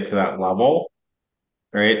then I get to that level,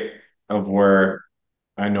 right? Of where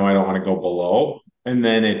I know I don't want to go below. And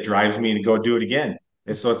then it drives me to go do it again.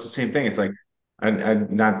 And so it's the same thing. It's like I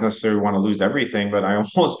not necessarily want to lose everything, but I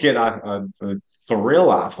almost get a thrill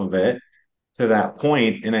off of it to that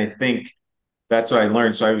point. And I think that's what I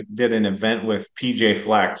learned. So I did an event with PJ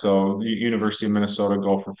Fleck, so University of Minnesota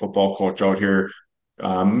Gopher football coach out here,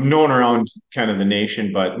 known around kind of the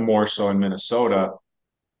nation, but more so in Minnesota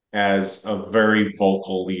as a very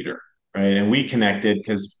vocal leader, right? And we connected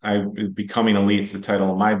because I becoming elite's the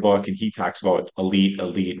title of my book, and he talks about elite,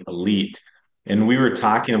 elite, elite. And we were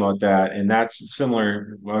talking about that, and that's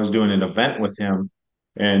similar. I was doing an event with him,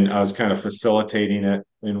 and I was kind of facilitating it,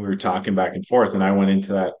 and we were talking back and forth. And I went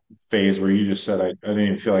into that phase where you just said I didn't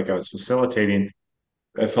even feel like I was facilitating.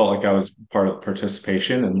 I felt like I was part of the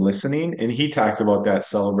participation and listening. And he talked about that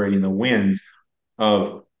celebrating the wins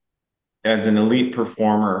of as an elite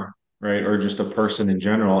performer, right, or just a person in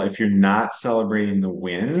general, if you're not celebrating the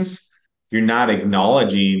wins, you're not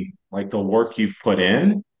acknowledging like the work you've put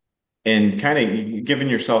in and kind of giving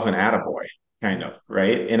yourself an attaboy, kind of,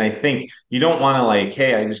 right? And I think you don't want to like,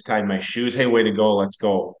 hey, I just tied my shoes. Hey, way to go. Let's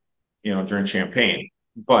go, drink champagne.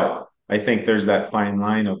 But I think there's that fine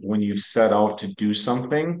line of when you set out to do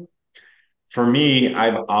something, for me,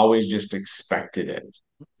 I've always just expected it,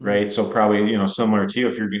 Mm. right? So probably, similar to you,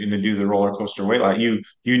 if you're going to do the roller coaster weight loss,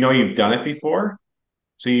 you know you've done it before,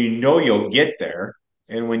 so you know you'll get there,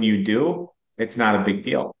 and when you do, it's not a big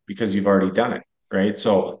deal because you've already done it, right?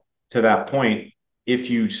 So to that point,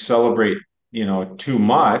 if you celebrate, too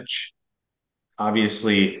much,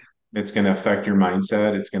 obviously it's going to affect your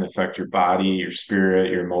mindset, it's going to affect your body, your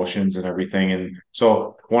spirit, your emotions, and everything. And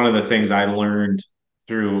so one of the things I learned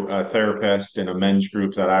through a therapist in a men's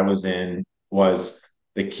group that I was in was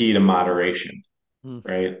the key to moderation, Mm.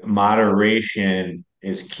 right? Moderation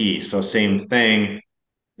is key. So same thing,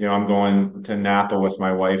 I'm going to Napa with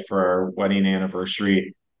my wife for our wedding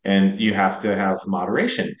anniversary, and you have to have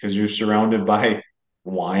moderation because you're surrounded by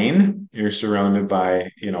wine, you're surrounded by,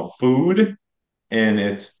 food, and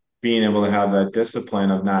it's being able to have that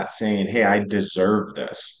discipline of not saying, hey, I deserve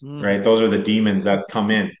this, Mm. right? Those are the demons that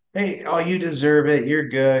come in. Hey, oh, you deserve it. You're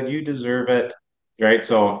good. You deserve it. Right.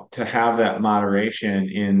 So to have that moderation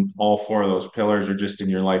in all four of those pillars or just in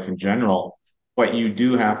your life in general, but you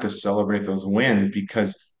do have to celebrate those wins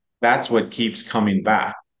because that's what keeps coming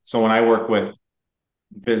back. So when I work with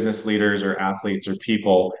business leaders or athletes or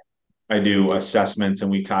people, I do assessments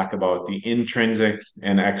and we talk about the intrinsic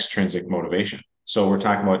and extrinsic motivation. So we're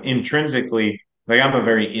talking about intrinsically, like I'm a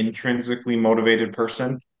very intrinsically motivated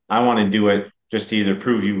person. I want to do it just to either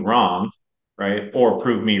prove you wrong, right? Or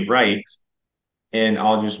prove me right. And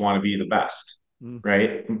I'll just want to be the best, Mm.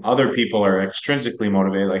 right? Other people are extrinsically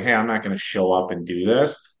motivated, like, hey, I'm not going to show up and do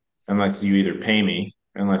this unless you either pay me,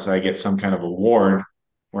 unless I get some kind of award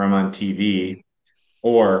where I'm on TV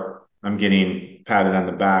or I'm getting patted on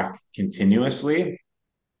the back continuously.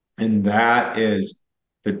 And that is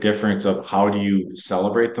the difference of how do you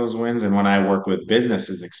celebrate those wins. And when I work with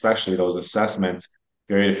businesses, especially those assessments,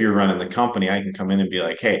 right, if you're running the company, I can come in and be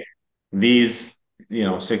like, hey, these,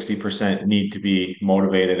 60% need to be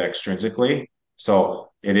motivated extrinsically.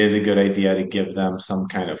 So it is a good idea to give them some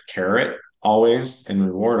kind of carrot always and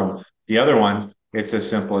reward them. The other ones, it's as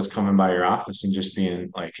simple as coming by your office and just being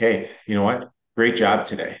like, hey, you know what? Great job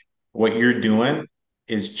today. What you're doing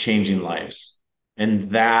is changing lives.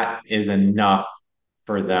 And that is enough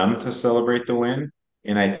for them to celebrate the win.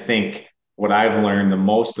 And I think what I've learned the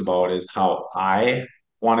most about is how I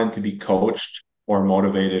wanted to be coached or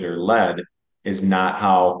motivated or led is not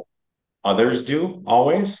how others do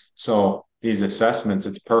always. So these assessments,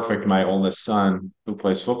 it's perfect. My oldest son, who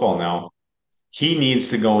plays football now, he needs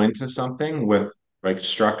to go into something with like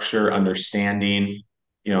structure, understanding.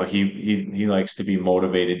 He likes to be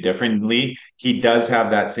motivated differently. He does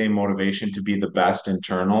have that same motivation to be the best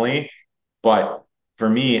internally, but for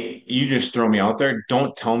me, you just throw me out there.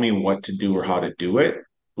 Don't tell me what to do or how to do it.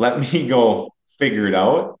 Let me go figure it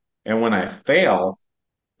out. And when I fail,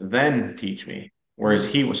 then teach me.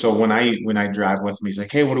 Whereas so when I drive with him, he's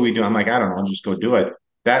like, "Hey, what do we do?" I'm like, "I don't know, I'll just go do it."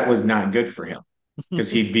 That was not good for him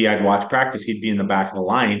because I'd watch practice, he'd be in the back of the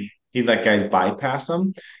line. He'd let guys bypass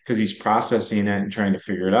him because he's processing it and trying to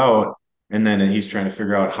figure it out. And then he's trying to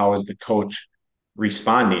figure out, how is the coach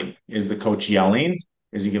responding? Is the coach yelling?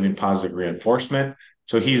 Is he giving positive reinforcement?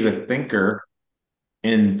 So he's a thinker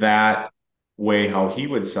in that way. How he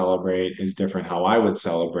would celebrate is different how I would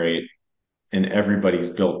celebrate, and everybody's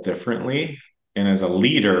built differently. And as a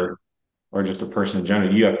leader, or just a person in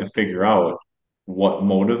general, you have to figure out what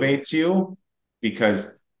motivates you.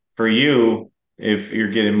 Because for you, if you're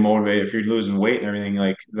getting motivated, if you're losing weight and everything,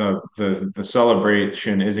 like the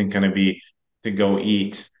celebration isn't going to be to go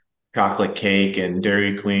eat chocolate cake and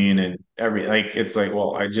Dairy Queen and like it's like,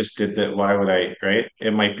 well, I just did that. Why would I? Right?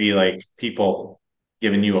 It might be like people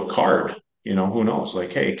giving you a card. Who knows?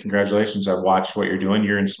 Like, hey, congratulations! I've watched what you're doing.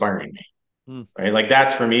 You're inspiring me, Mm. right? Like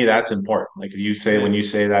that's, for me, that's important. Like if you say, Yeah. when you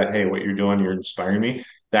say that, hey, what you're doing, you're inspiring me,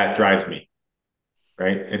 that drives me,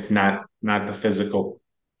 right? It's not the physical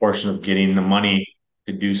portion of getting the money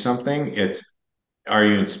to do something. It's, are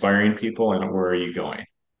you inspiring people and where are you going?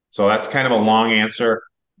 So that's kind of a long answer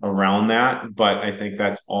around that, but I think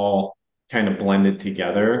that's all kind of blended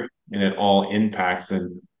together, and it all impacts.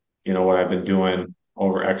 And what I've been doing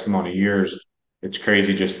over X amount of years, it's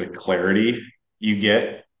crazy just the clarity you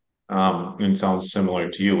get. And it sounds similar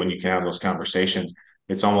to you when you can have those conversations.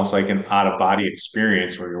 It's almost like an out of body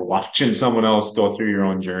experience where you're watching someone else go through your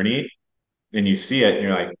own journey and you see it and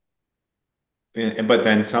you're like, but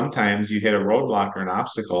then sometimes you hit a roadblock or an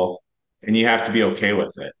obstacle and you have to be okay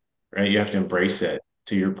with it, right? You have to embrace it.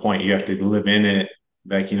 To your point, you have to live in it.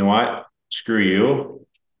 Like, you know what? Screw you.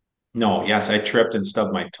 No, yes, I tripped and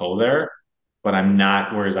stubbed my toe there, but I'm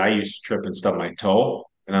not. Whereas I used to trip and stub my toe,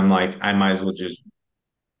 and I'm like, I might as well just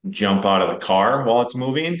jump out of the car while it's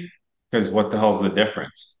moving, because what the hell's the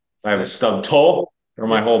difference? If I have a Yeah. stub toe or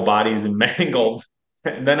my Yeah. whole body's mangled,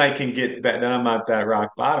 then I can get back, then I'm at that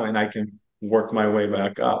rock bottom and I can work my way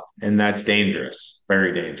back up. And that's dangerous,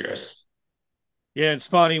 very dangerous. Yeah, it's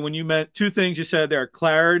funny when you meant two things you said there: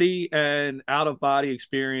 clarity and out of body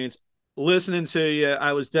experience. Listening to you,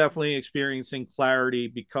 I was definitely experiencing clarity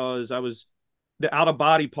because the out of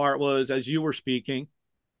body part was, as you were speaking,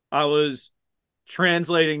 I was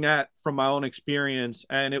translating that from my own experience,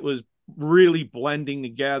 and it was really blending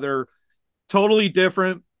together, totally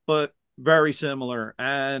different, but very similar.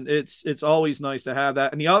 And it's always nice to have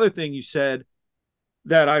that. And the other thing you said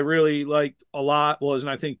that I really liked a lot was, and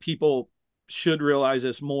I think people should realize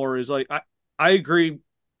this more, is like I agree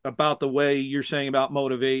about the way you're saying about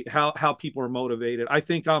motivate, how people are motivated. I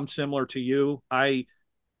think I'm similar to you. I'm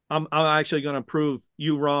actually going to prove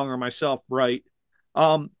you wrong or myself right.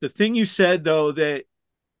 The thing you said though that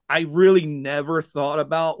I really never thought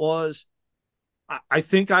about was I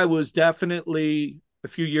think I was definitely a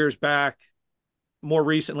few years back. More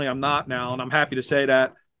recently, I'm not now, and I'm happy to say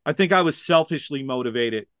that. I think I was selfishly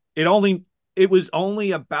motivated. It was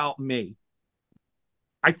only about me.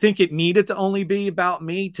 I think it needed to only be about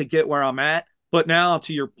me to get where I'm at. But now,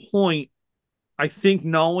 to your point, I think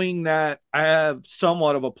knowing that I have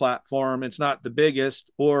somewhat of a platform, it's not the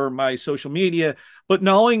biggest, or my social media, but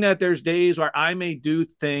knowing that there's days where I may do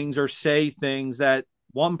things or say things that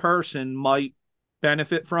one person might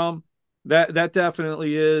benefit from, that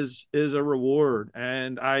definitely is a reward.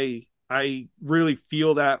 And I really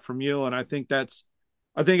feel that from you. And I think that's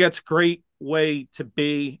a great way to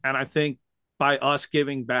be. And I think by us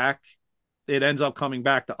giving back, it ends up coming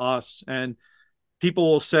back to us. And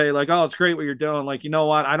people will say like, "Oh, it's great what you're doing." Like, you know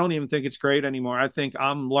what? I don't even think it's great anymore. I think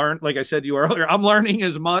like I said to you earlier, I'm learning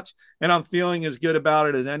as much and I'm feeling as good about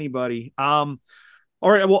it as anybody. All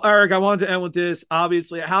right. Well, Erik, I wanted to end with this.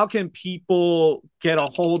 Obviously, how can people get a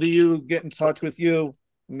hold of you, get in touch with you?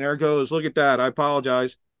 And there goes. Look at that. I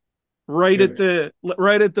apologize. Right at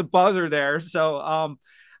the buzzer there. So,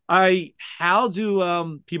 I how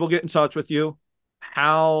do people get in touch with you?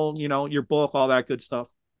 How, your book, all that good stuff.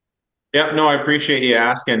 Yeah, no, I appreciate you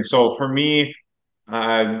asking. So for me,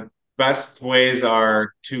 Uh, best ways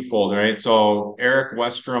are twofold, right? So Erik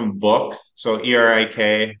Westrum book, so Erik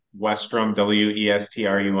Westrum,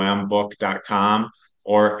 Westrum book.com,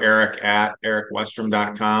 or Erik at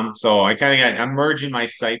erikwestrum.com. So I'm merging my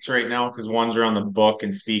sites right now because one's around the book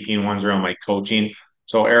and speaking, one's around my coaching.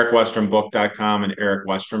 So erikwestrumbook.com and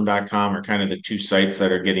erikwestrum.com are kind of the two sites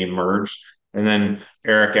that are getting merged. And then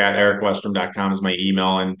Erik at erikwestrum.com is my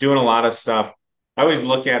email, and doing a lot of stuff. I always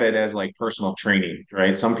look at it as like personal training,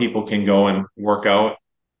 right? Some people can go and work out,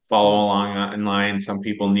 follow Mm. along in line. Some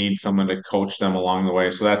people need someone to coach them along the way.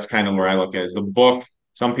 So that's kind of where I look at it. As the book.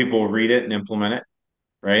 Some people will read it and implement it.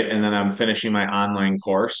 right? And then I'm finishing my online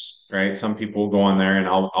course, right? Some people will go on there and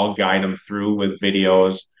I'll guide them through with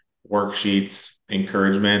videos, worksheets,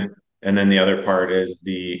 encouragement. And then the other part is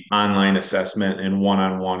the online assessment and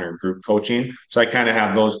one-on-one or group coaching. So I kind of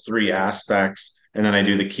have those three aspects. And then I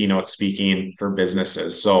do the keynote speaking for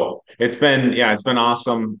businesses. So it's been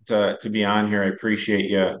awesome to be on here. I appreciate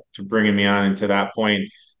you to bringing me on. And to that point,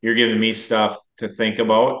 you're giving me stuff to think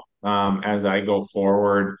about as I go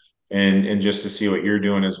forward and just to see what you're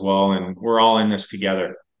doing as well. And we're all in this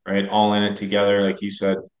together, right? All in it together, like you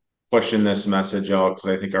said, pushing this message out because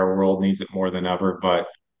I think our world needs it more than ever. But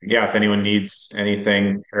yeah, if anyone needs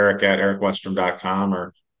anything, Erik at erikwestrum.com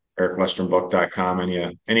or erikwestrumbook.com,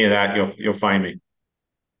 any of that, you'll find me.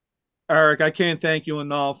 Erik, I can't thank you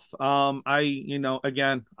enough.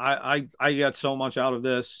 Again, I get so much out of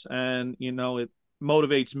this, and it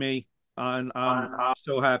motivates me, and I'm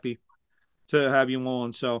so happy to have you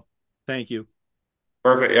on. So, thank you.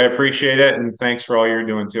 Perfect. I appreciate it, and thanks for all you're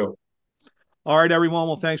doing too. All right, everyone.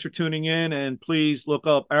 Well, thanks for tuning in, and please look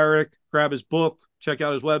up Erik, grab his book, check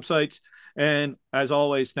out his websites, and as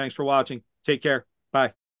always, thanks for watching. Take care.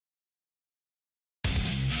 Bye.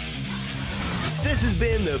 This has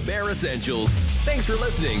been the Bear Essentials. Thanks for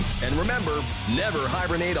listening, and remember, never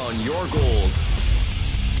hibernate on your goals.